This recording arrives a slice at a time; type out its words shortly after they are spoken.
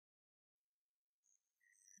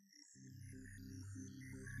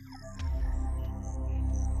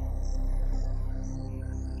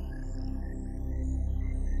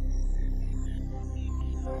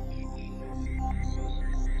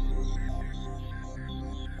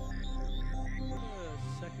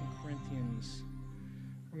Second Corinthians.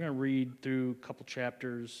 We're going to read through a couple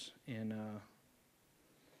chapters in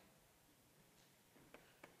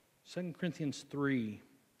 2 Corinthians 3.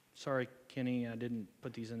 Sorry, Kenny, I didn't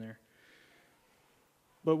put these in there.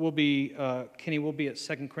 But Kenny will be at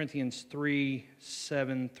 2 Corinthians 3,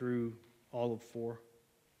 7 through all of 4.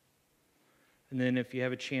 And then if you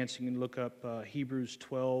have a chance, you can look up Hebrews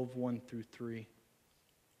 12, 1 through 3.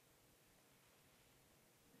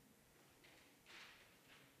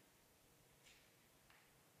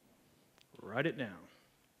 Write it down.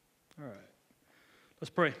 All right. Let's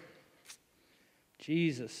pray.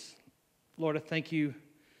 Jesus, Lord, I thank you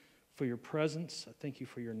for your presence. I thank you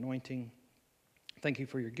for your anointing. Thank you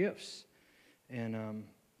for your gifts. And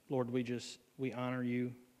Lord, we honor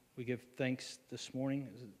you. We give thanks this morning,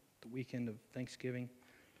 the weekend of Thanksgiving.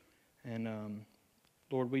 And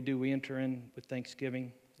Lord, we enter in with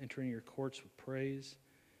thanksgiving, enter into your courts with praise.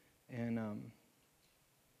 And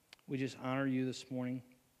we just honor you this morning.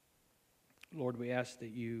 Lord, we ask that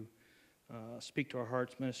you speak to our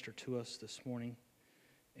hearts, minister to us this morning.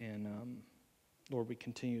 And Lord, we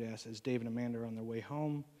continue to ask, as Dave and Amanda are on their way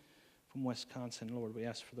home from Wisconsin, Lord, we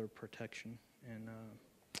ask for their protection and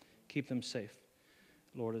keep them safe.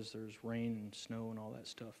 Lord, as there's rain and snow and all that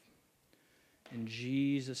stuff. In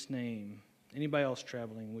Jesus' name, anybody else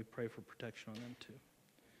traveling, we pray for protection on them too.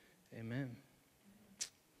 Amen.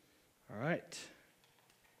 All right.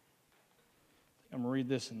 I'm going to read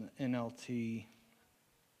this in the NLT.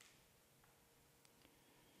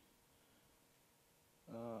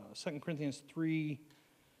 2 Corinthians 3,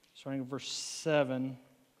 starting at verse 7.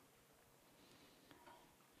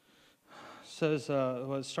 Says,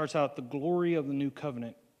 it starts out, the glory of the new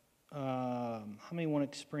covenant. How many want to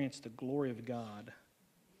experience the glory of God?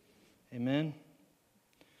 Amen?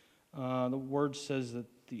 The word says that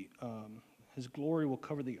His glory will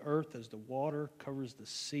cover the earth as the water covers the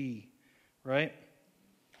sea. Right?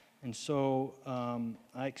 And so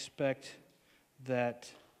I expect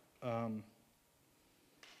that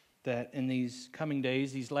that in these coming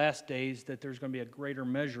days, these last days, that there's going to be a greater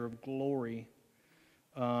measure of glory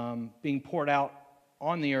being poured out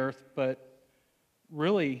on the earth, but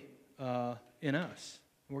really in us.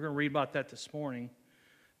 We're going to read about that this morning,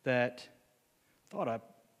 that I thought I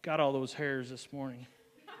got all those hairs this morning.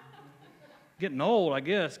 Getting old, I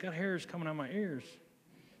guess. Got hairs coming out of my ears.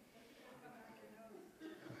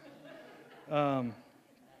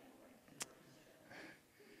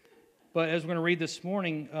 But as we're going to read this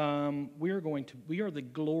morning, we are the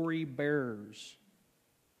glory bearers.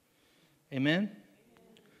 Amen?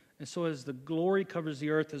 And so as the glory covers the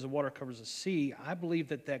earth, as the water covers the sea, I believe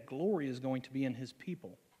that glory is going to be in His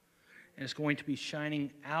people. And it's going to be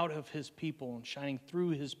shining out of His people and shining through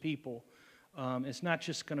His people. It's not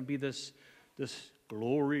just going to be this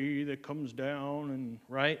glory that comes down, and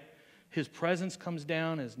right? His presence comes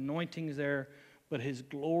down, His anointing is there, but His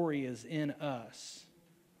glory is in us.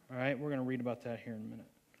 All right, we're going to read about that here in a minute.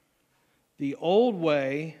 The old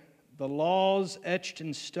way, the laws etched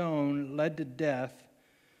in stone, led to death,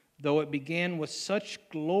 though it began with such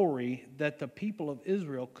glory that the people of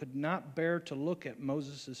Israel could not bear to look at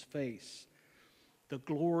Moses' face. The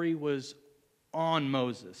glory was on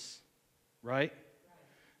Moses, right?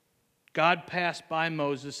 God passed by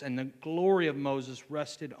Moses, and the glory of Moses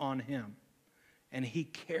rested on him. And he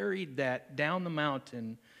carried that down the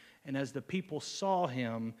mountain, and as the people saw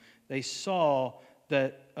him, they saw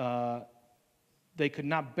that they could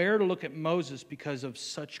not bear to look at Moses because of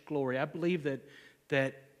such glory. I believe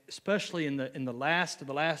that especially in the last of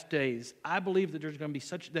the last days, I believe that there's going to be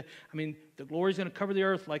the glory is going to cover the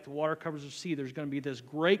earth like the water covers the sea. There's going to be this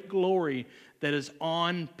great glory that is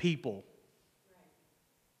on people.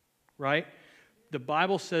 Right? The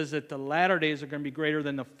Bible says that the latter days are going to be greater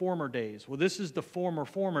than the former days. Well, this is the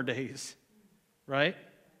former days, right?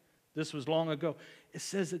 This was long ago. It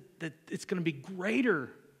says that it's going to be greater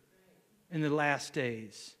in the last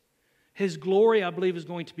days. His glory, I believe, is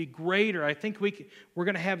going to be greater. I think we're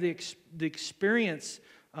going to have the experience,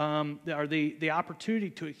 or the opportunity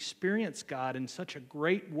to experience God in such a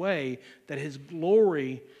great way that His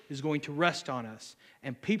glory is going to rest on us.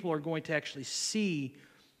 And people are going to actually see,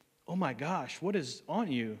 oh my gosh, what is on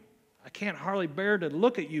you? I can't hardly bear to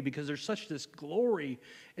look at you because there's such this glory.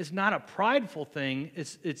 It's not a prideful thing.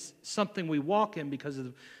 It's something we walk in because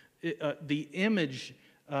of the image.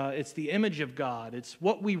 It's the image of God. It's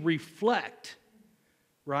what we reflect,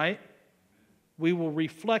 right? We will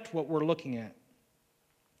reflect what we're looking at.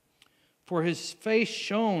 for his face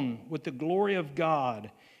shone with the glory of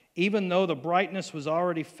God, even though the brightness was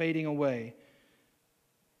already fading away.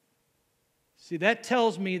 See, that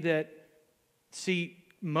tells me that,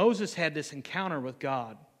 Moses had this encounter with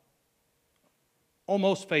God,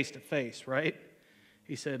 almost face to face, right?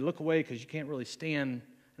 He said, look away because you can't really stand,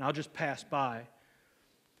 and I'll just pass by.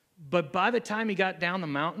 But by the time he got down the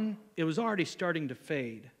mountain, it was already starting to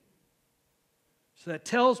fade. So that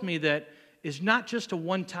tells me that it's not just a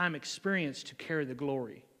one-time experience to carry the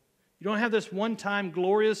glory. You don't have this one-time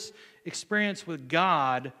glorious experience with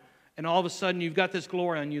God, and all of a sudden you've got this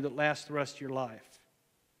glory on you that lasts the rest of your life.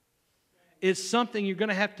 It's something you're going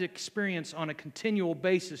to have to experience on a continual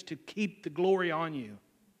basis to keep the glory on you.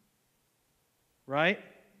 Right?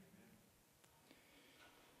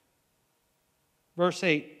 Verse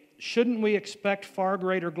 8, shouldn't we expect far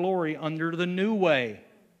greater glory under the new way?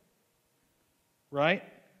 Right?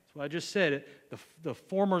 That's what I just said. The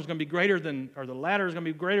former is going to be greater than, or the latter is going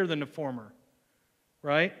to be greater than the former.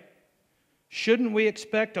 Right? Shouldn't we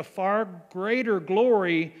expect a far greater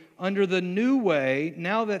glory under the new way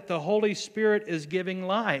now that the Holy Spirit is giving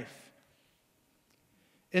life?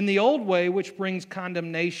 In the old way, which brings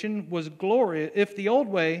condemnation, was glorious. If the old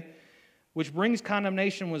way, which brings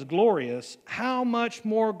condemnation, was glorious, how much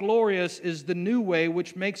more glorious is the new way,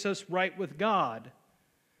 which makes us right with God?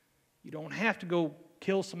 You don't have to go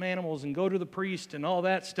kill some animals and go to the priest and all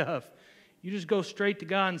that stuff. You just go straight to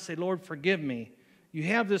God and say, Lord, forgive me. You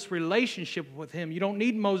have this relationship with Him. You don't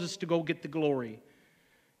need Moses to go get the glory.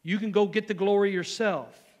 You can go get the glory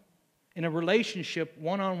yourself in a relationship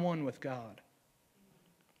one-on-one with God.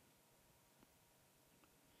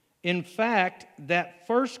 In fact, that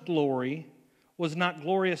first glory was not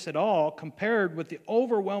glorious at all compared with the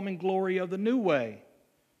overwhelming glory of the new way.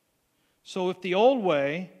 So if the old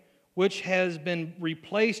way, which has been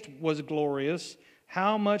replaced, was glorious,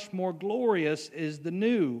 how much more glorious is the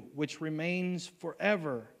new, which remains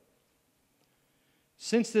forever?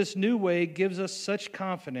 Since this new way gives us such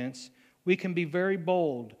confidence, we can be very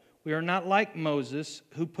bold. We are not like Moses,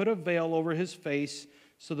 who put a veil over his face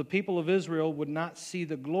so the people of Israel would not see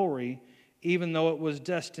the glory, even though it was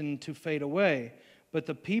destined to fade away. But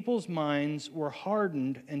the people's minds were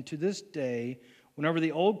hardened, and to this day, whenever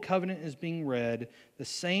the Old Covenant is being read, the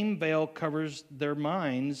same veil covers their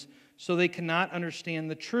minds, so they cannot understand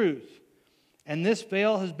the truth. And this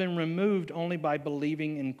veil has been removed only by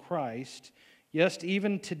believing in Christ. Yes,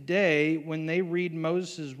 even today, when they read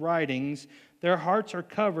Moses' writings, their hearts are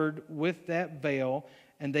covered with that veil,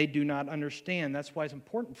 and they do not understand. That's why it's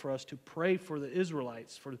important for us to pray for the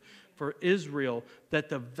Israelites, for Israel, that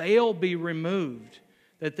the veil be removed,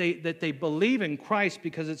 that they believe in Christ,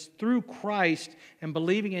 because it's through Christ and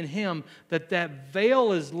believing in Him that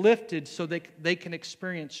veil is lifted so they can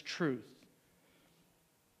experience truth.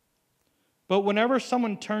 But whenever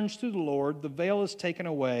someone turns to the Lord, the veil is taken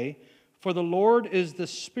away. For the Lord is the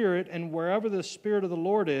Spirit, and wherever the Spirit of the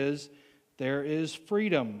Lord is, there is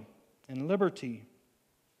freedom and liberty.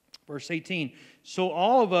 Verse 18, so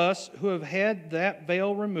all of us who have had that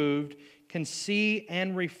veil removed can see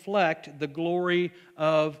and reflect the glory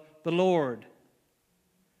of the Lord.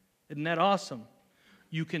 Isn't that awesome?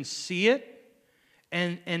 You can see it,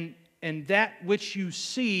 and that which you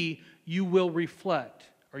see, you will reflect,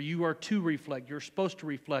 or you are to reflect. You're supposed to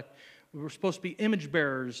reflect. We were supposed to be image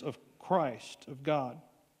bearers of Christ, of God.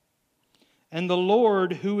 And the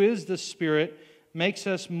Lord, who is the Spirit, makes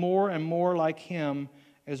us more and more like Him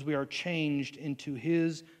as we are changed into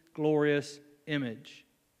His glorious image.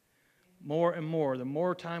 More and more, the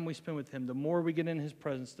more time we spend with Him, the more we get in His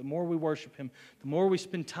presence, the more we worship Him, the more we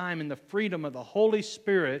spend time in the freedom of the Holy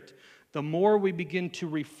Spirit, the more we begin to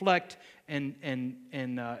reflect and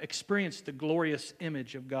experience the glorious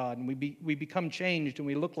image of God. And we become changed and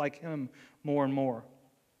we look like Him more and more.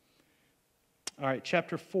 All right,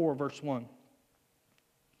 chapter 4, verse 1.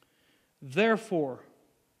 Therefore,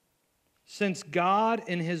 since God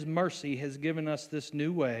in His mercy has given us this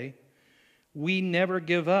new way, we never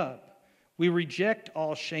give up. We reject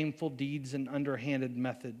all shameful deeds and underhanded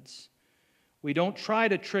methods. We don't try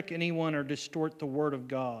to trick anyone or distort the Word of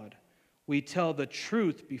God. We tell the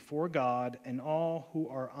truth before God, and all who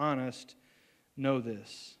are honest know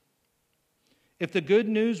this. If the good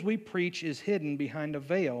news we preach is hidden behind a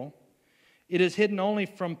veil, it is hidden only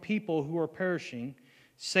from people who are perishing.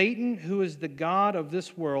 Satan, who is the god of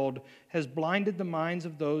this world, has blinded the minds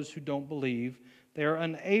of those who don't believe. They are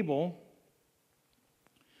unable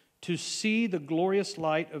to see the glorious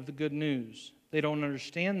light of the good news. They don't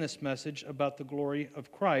understand this message about the glory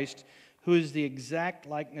of Christ, who is the exact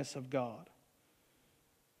likeness of God.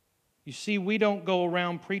 You see, we don't go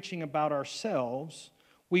around preaching about ourselves.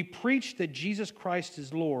 We preach that Jesus Christ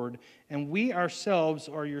is Lord, and we ourselves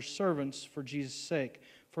are your servants for Jesus' sake.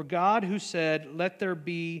 For God, who said, 'Let there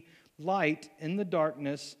be light in the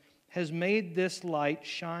darkness,' has made this light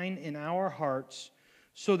shine in our hearts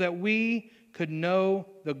so that we could know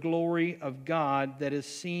the glory of God that is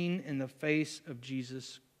seen in the face of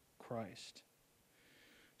Jesus Christ."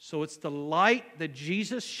 So it's the light that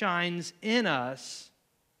Jesus shines in us,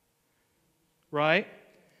 right,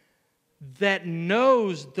 that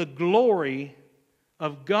knows the glory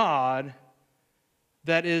of God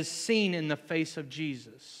that is seen in the face of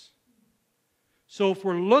Jesus. So if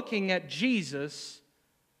we're looking at Jesus,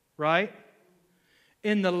 right,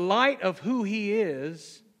 in the light of who He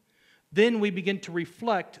is, then we begin to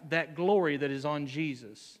reflect that glory that is on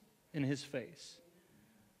Jesus in His face,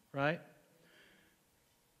 right?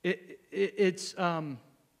 You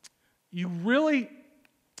really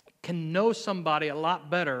can know somebody a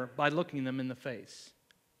lot better by looking them in the face,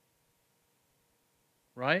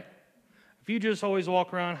 right? If you just always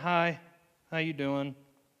walk around, "Hi, how you doing?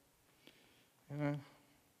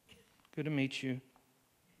 Good to meet you.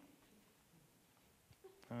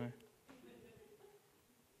 Hi."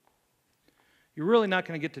 You're really not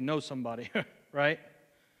going to get to know somebody, right?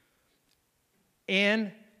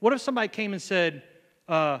 And what if somebody came and said,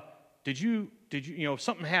 did you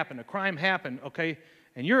something happened, a crime happened, okay,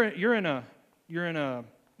 and you're in a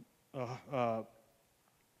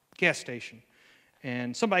gas station,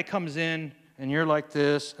 and somebody comes in, and you're like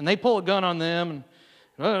this, and they pull a gun on them,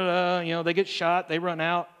 and they get shot, they run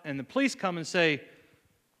out, and the police come and say,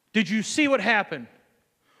 "Did you see what happened?"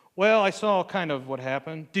 "Well, I saw kind of what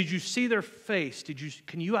happened." "Did you see their face?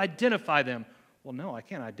 Can you identify them?" "Well, no, I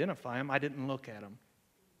can't identify them. I didn't look at them.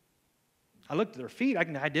 I looked at their feet. I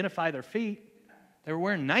can identify their feet. They were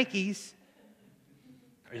wearing Nikes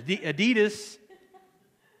or Adidas.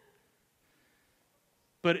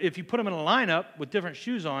 But if you put them in a lineup with different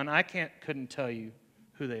shoes on, I couldn't tell you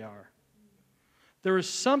who they are." There is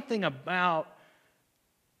something about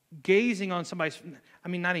gazing on somebody's,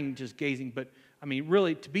 not even just gazing, but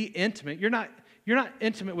really to be intimate. You're not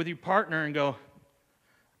intimate with your partner and go,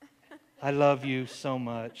 "I love you so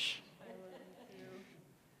much.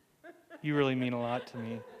 You really mean a lot to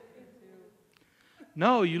me."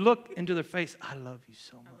 No, you look into their face, "I love you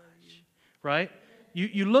so much." Right?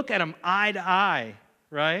 You look at them eye to eye,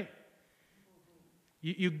 right?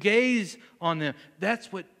 You gaze on them.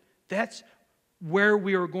 That's where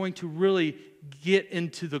we are going to really get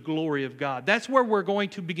into the glory of God. That's where we're going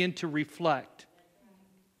to begin to reflect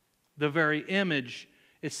the very image.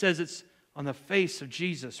 It says it's on the face of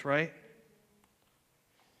Jesus, right?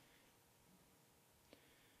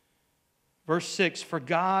 Verse 6, "For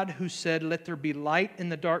God, who said, 'Let there be light in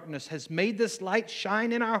the darkness,' has made this light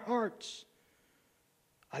shine in our hearts."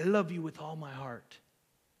 I love you with all my heart,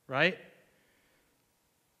 right?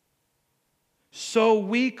 "So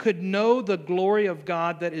we could know the glory of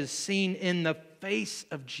God that is seen in the face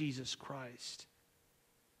of Jesus Christ."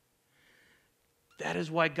 That is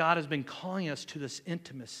why God has been calling us to this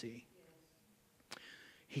intimacy.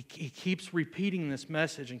 He keeps repeating this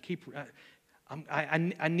message and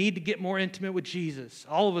I need to get more intimate with Jesus.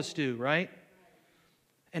 All of us do, right?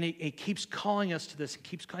 And He keeps calling us to this.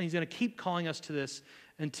 He's going to keep calling us to this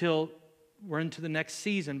until we're into the next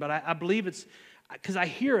season. But I believe it's because I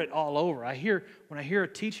hear it all over. When I hear a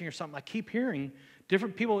teaching or something, I keep hearing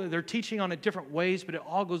different people, they're teaching on it different ways, but it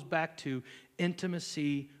all goes back to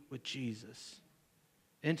intimacy with Jesus.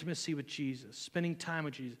 Intimacy with Jesus, spending time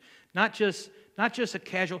with Jesus. Not just a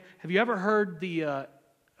casual. Have you ever heard the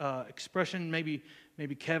expression, maybe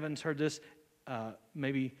Kevin's heard this,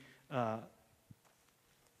 maybe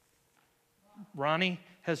Ronnie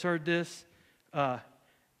has heard this,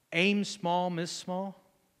 aim small, miss small.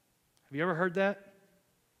 Have you ever heard that?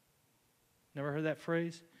 Never heard that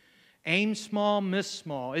phrase? Aim small, miss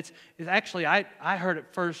small. It's actually, I heard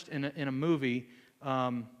it first in a movie,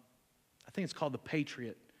 I think it's called The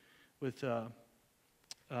Patriot, with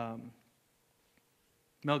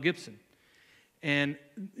Mel Gibson. And,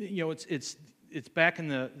 it's back in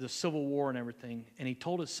the Civil War and everything. And he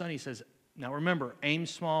told his son, he says, "Now remember, aim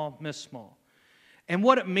small, miss small." And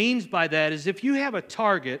what it means by that is if you have a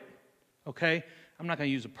target, okay, I'm not going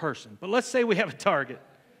to use a person, but let's say we have a target,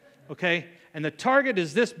 okay, and the target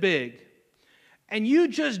is this big, and you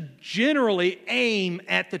just generally aim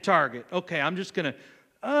at the target. Okay, I'm just going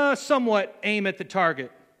to somewhat aim at the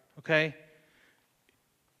target, okay?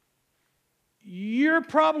 You're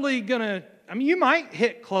probably going to, you might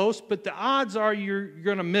hit close, but the odds are you're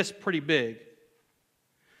going to miss pretty big.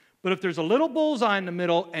 But if there's a little bullseye in the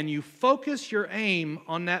middle and you focus your aim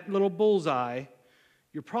on that little bullseye,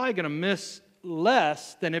 you're probably going to miss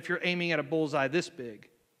less than if you're aiming at a bullseye this big.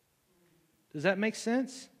 Does that make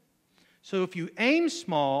sense? So if you aim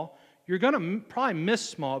small, you're going to probably miss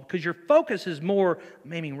small because your focus is more,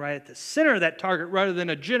 I'm aiming right at the center of that target rather than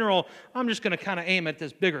a general, I'm just going to kind of aim at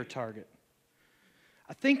this bigger target.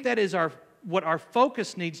 I think that is what our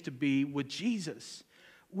focus needs to be with Jesus.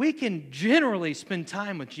 We can generally spend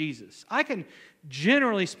time with Jesus. I can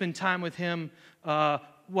generally spend time with Him while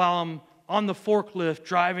I'm on the forklift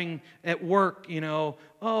driving at work, oh,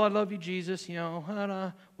 I love you, Jesus,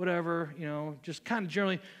 whatever, just kind of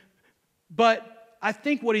generally. But I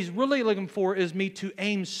think what He's really looking for is me to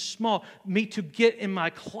aim small, me to get in my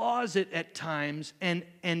closet at times and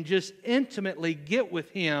just intimately get with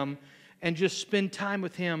Him and just spend time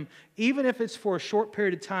with Him, even if it's for a short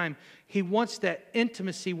period of time. He wants that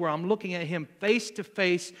intimacy where I'm looking at Him face to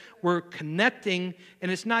face, we're connecting,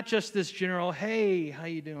 and it's not just this general, hey, how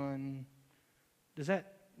you doing? Does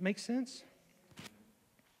that make sense?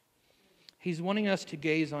 He's wanting us to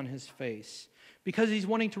gaze on His face because He's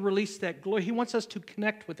wanting to release that glory. He wants us to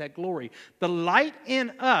connect with that glory. The light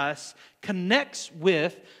in us connects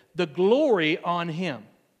with the glory on Him.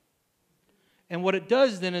 And what it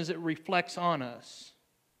does then is it reflects on us.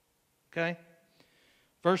 Okay?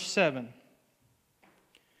 Verse 7.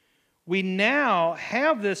 We now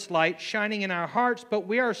have this light shining in our hearts, but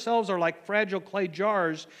we ourselves are like fragile clay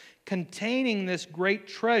jars containing this great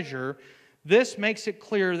treasure. This makes it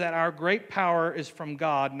clear that our great power is from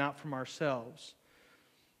God, not from ourselves.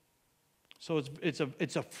 So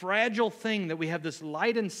it's a fragile thing that we have this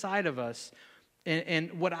light inside of us.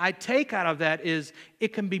 And what I take out of that is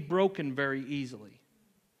it can be broken very easily.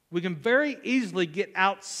 We can very easily get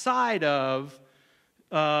outside of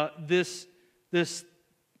this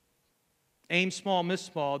aim small, miss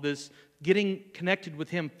small, this getting connected with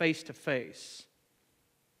Him face to face.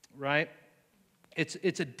 Right?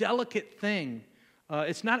 It's a delicate thing.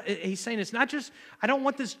 It's not. He's saying it's not just. I don't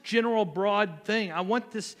want this general broad thing. I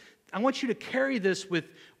want you to carry this with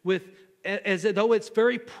as though it's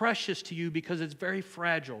very precious to you because it's very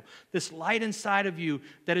fragile. This light inside of you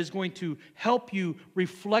that is going to help you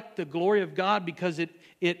reflect the glory of God because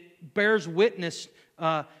it bears witness.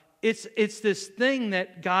 It's this thing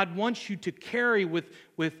that God wants you to carry with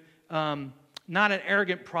not an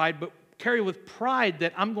arrogant pride, but carry with pride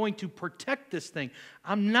that I'm going to protect this thing.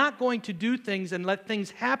 I'm not going to do things and let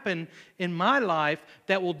things happen in my life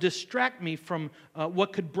that will distract me from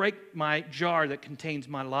what could break my jar that contains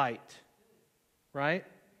my light. Right?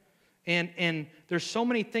 And there's so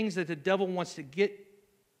many things that the devil wants to get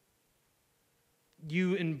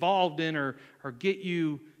you involved in or get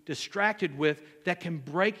you distracted with that can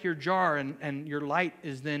break your jar and your light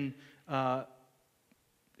is then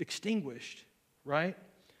extinguished. Right?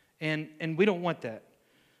 And we don't want that.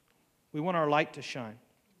 We want our light to shine.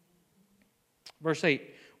 Verse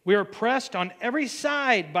 8, we are pressed on every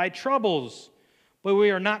side by troubles, but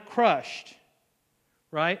we are not crushed.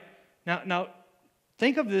 Right? Now,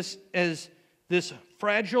 think of this as this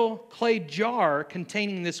fragile clay jar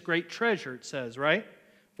containing this great treasure, it says, right?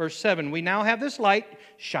 Verse 7, we now have this light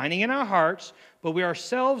shining in our hearts, but we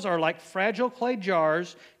ourselves are like fragile clay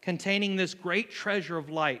jars containing this great treasure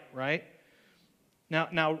of light, right?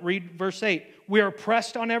 Now read verse 8. We are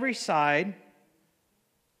pressed on every side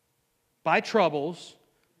by troubles,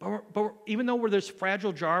 but even though we're this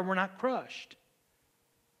fragile jar, we're not crushed.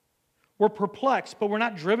 We're perplexed, but we're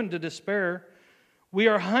not driven to despair. We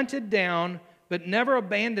are hunted down, but never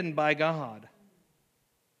abandoned by God.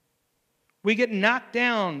 We get knocked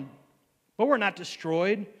down, but we're not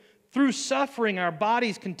destroyed. Through suffering, our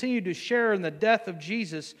bodies continue to share in the death of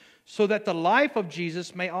Jesus, so that the life of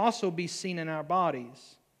Jesus may also be seen in our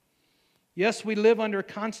bodies. Yes, we live under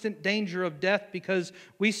constant danger of death because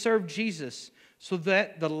we serve Jesus, so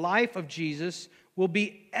that the life of Jesus will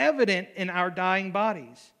be evident in our dying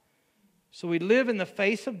bodies. So we live in the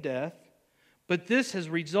face of death, but this has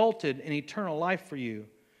resulted in eternal life for you.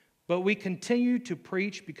 But we continue to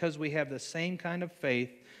preach because we have the same kind of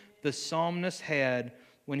faith the psalmist had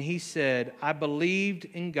when he said, I believed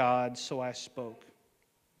in God, so I spoke.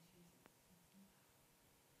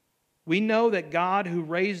 We know that God who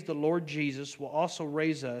raised the Lord Jesus will also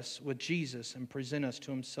raise us with Jesus and present us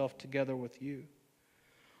to Himself together with you.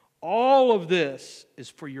 All of this is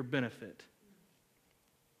for your benefit.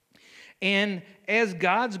 And as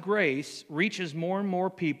God's grace reaches more and more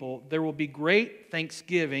people, there will be great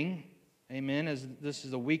thanksgiving. Amen. As this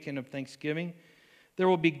is a weekend of Thanksgiving. There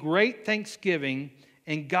will be great thanksgiving,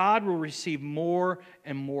 and God will receive more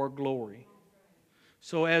and more glory.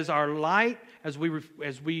 So as our light, as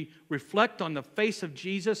we reflect on the face of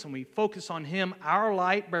Jesus and we focus on Him, our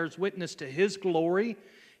light bears witness to His glory.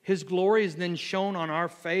 His glory is then shown on our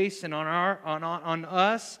face and on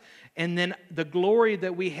us. And then the glory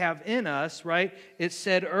that we have in us, right? It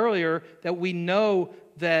said earlier that we know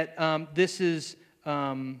that this is,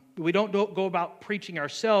 we don't go about preaching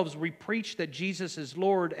ourselves. We preach that Jesus is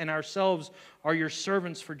Lord and ourselves are your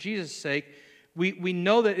servants for Jesus' sake. We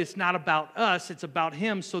know that it's not about us, it's about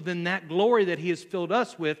Him. So then that glory that He has filled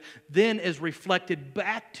us with then is reflected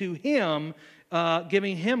back to Him,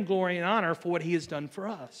 giving Him glory and honor for what He has done for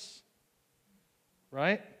us.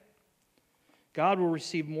 Right? God will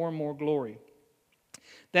receive more and more glory.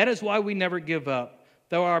 That is why we never give up.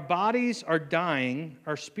 Though our bodies are dying,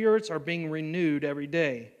 our spirits are being renewed every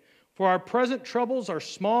day. For our present troubles are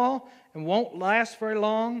small and won't last very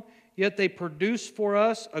long, yet they produce for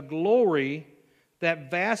us a glory that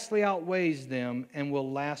vastly outweighs them and will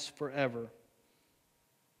last forever.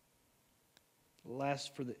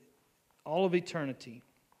 Last for all of eternity.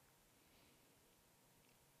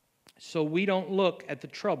 So we don't look at the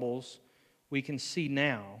troubles we can see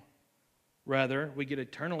now. Rather, we get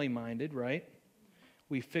eternally minded, right?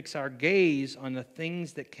 We fix our gaze on the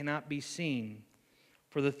things that cannot be seen.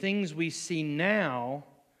 For the things we see now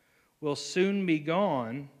will soon be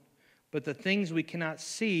gone, but the things we cannot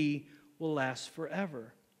see will last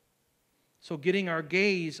forever. So getting our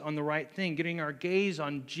gaze on the right thing, getting our gaze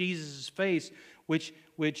on Jesus' face, which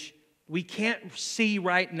we can't see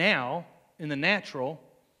right now in the natural,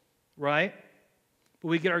 right? But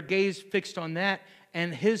we get our gaze fixed on that,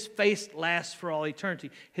 and His face lasts for all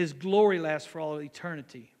eternity. His glory lasts for all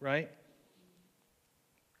eternity, right?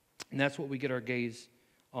 And that's what we get our gaze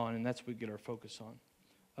on, and that's what we get our focus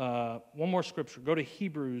on. One more scripture. Go to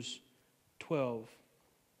Hebrews 12.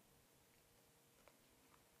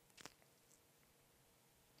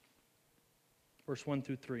 Verse 1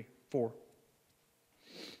 through 4.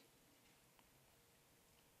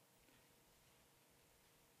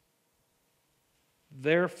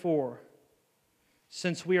 Therefore,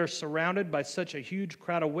 since we are surrounded by such a huge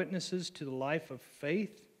crowd of witnesses to the life of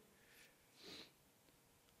faith,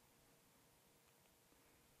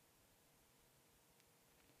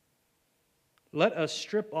 let us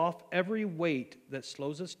strip off every weight that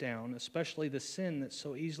slows us down, especially the sin that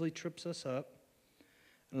so easily trips us up,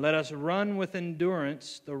 and let us run with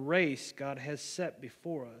endurance the race God has set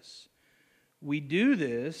before us. We do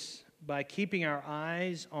this by keeping our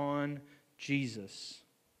eyes on Jesus,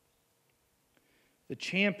 the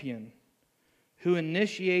champion who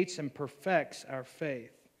initiates and perfects our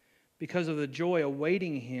faith. Because of the joy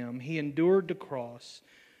awaiting Him, He endured the cross,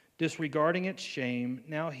 disregarding its shame.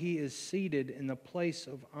 Now He is seated in the place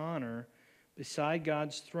of honor beside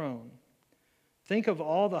God's throne. Think of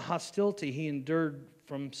all the hostility He endured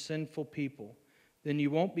from sinful people. Then you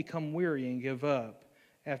won't become weary and give up.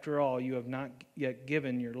 After all, you have not yet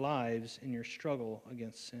given your lives in your struggle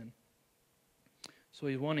against sin. So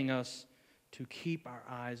He's wanting us to keep our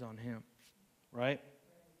eyes on Him, right?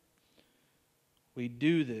 We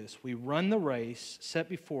do this. We run the race set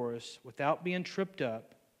before us without being tripped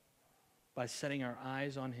up by setting our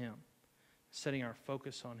eyes on Him, setting our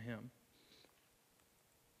focus on Him.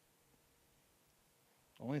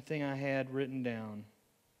 The only thing I had written down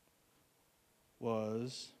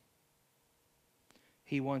was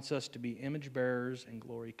He wants us to be image bearers and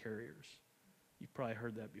glory carriers. You've probably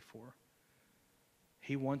heard that before.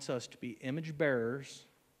 He wants us to be image bearers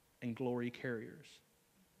and glory carriers.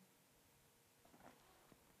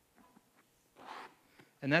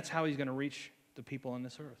 And that's how He's going to reach the people on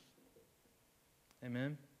this earth.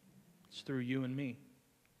 Amen? It's through you and me.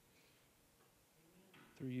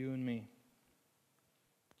 Through you and me.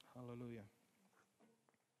 Hallelujah.